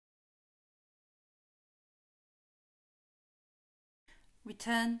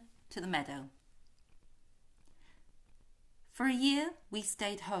Return to the meadow. For a year we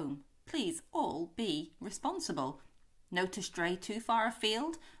stayed home. Please all be responsible. No to stray too far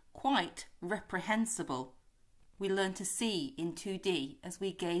afield, quite reprehensible. We learn to see in 2D as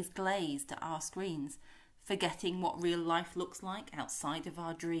we gaze glazed at our screens, forgetting what real life looks like outside of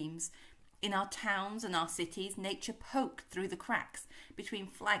our dreams. In our towns and our cities, nature poked through the cracks. Between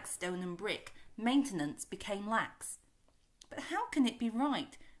flagstone and brick, maintenance became lax. But how can it be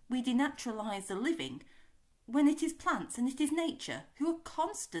right we denaturalise the living when it is plants and it is nature who are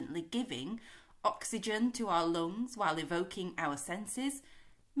constantly giving oxygen to our lungs while evoking our senses,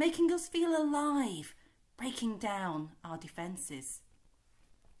 making us feel alive, breaking down our defences?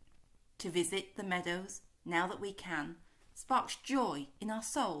 To visit the meadows, now that we can, sparks joy in our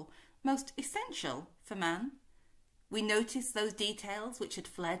soul, most essential for man. We notice those details which had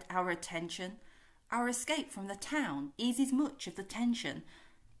fled our attention. Our escape from the town eases much of the tension.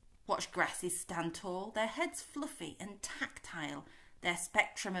 Watch grasses stand tall, their heads fluffy and tactile. Their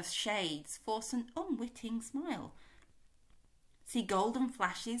spectrum of shades force an unwitting smile. See golden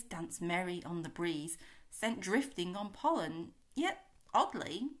flashes dance merry on the breeze, sent drifting on pollen, yet,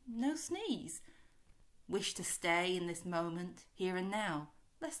 oddly, no sneeze. Wish to stay in this moment, here and now,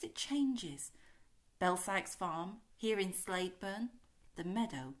 lest it changes. Belsyke's farm, here in Sladeburn, the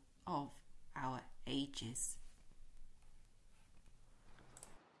meadow of our ages.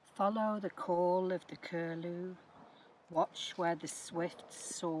 Follow the call of the curlew, watch where the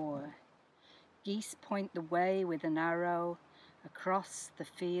swifts soar. Geese point the way with an arrow across the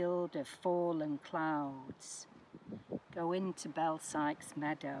field of fallen clouds. Go into Belsyke's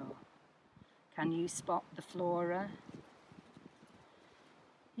meadow. Can you spot the flora?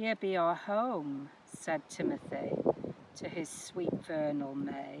 Here be our home, said Timothy to his sweet vernal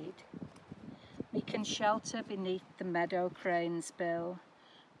maid. We can shelter beneath the meadow crane's bill.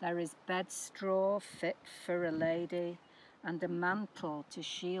 There is bed straw fit for a lady, and a mantle to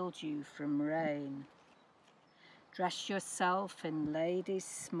shield you from rain. Dress yourself in ladies'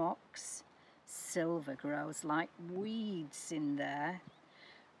 smocks. Silver grows like weeds in there.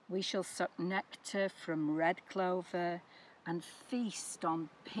 We shall suck nectar from red clover and feast on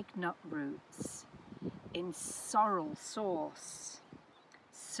pignut roots in sorrel sauce,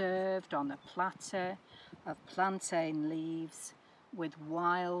 served on a platter of plantain leaves with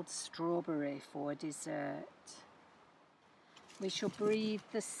wild strawberry for dessert. We shall breathe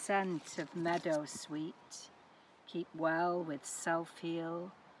the scent of meadow sweet, keep well with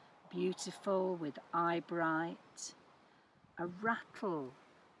self-heal, beautiful with eye bright, a rattle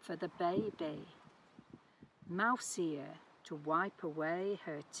for the baby, mouse ear to wipe away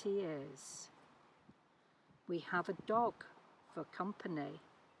her tears. We have a dog for company.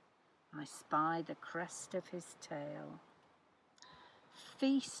 I spy the crest of his tail.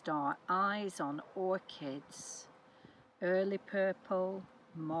 Feast our eyes on orchids, early purple,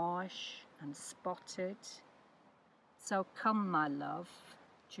 marsh and spotted. So come, my love,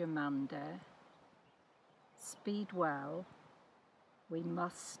 Germander, speed well, we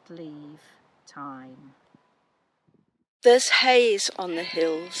must leave time. There's haze on the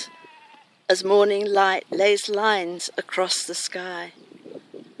hills as morning light lays lines across the sky.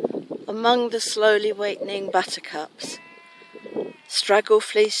 Among the slowly awakening buttercups,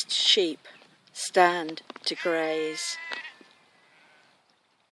 straggle-fleeced sheep stand to graze.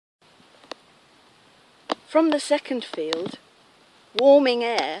 From the second field, warming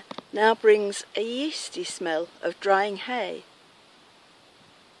air now brings a yeasty smell of drying hay.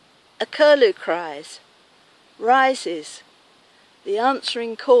 A curlew cries, rises, the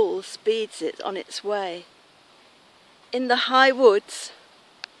answering call speeds it on its way. In the high woods,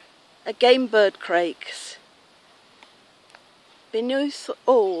 a game bird craks. Beneath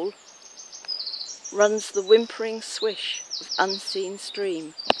all runs the whimpering swish of unseen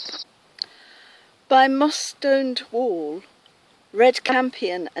stream. By moss-stoned wall, red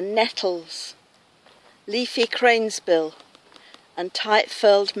campion and nettles, leafy cranesbill and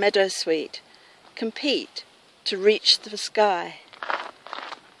tight-furled meadowsweet compete to reach the sky.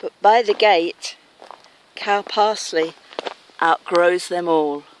 But by the gate, cow parsley outgrows them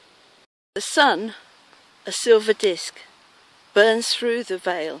all. The sun, a silver disk, burns through the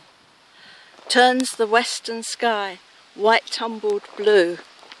vale, turns the western sky white tumbled blue,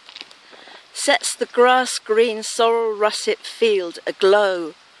 sets the grass-green sorrel russet field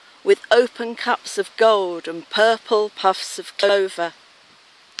aglow with open cups of gold and purple puffs of clover.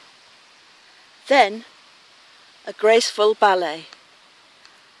 Then a graceful ballet.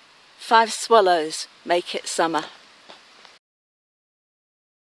 5 swallows make it summer.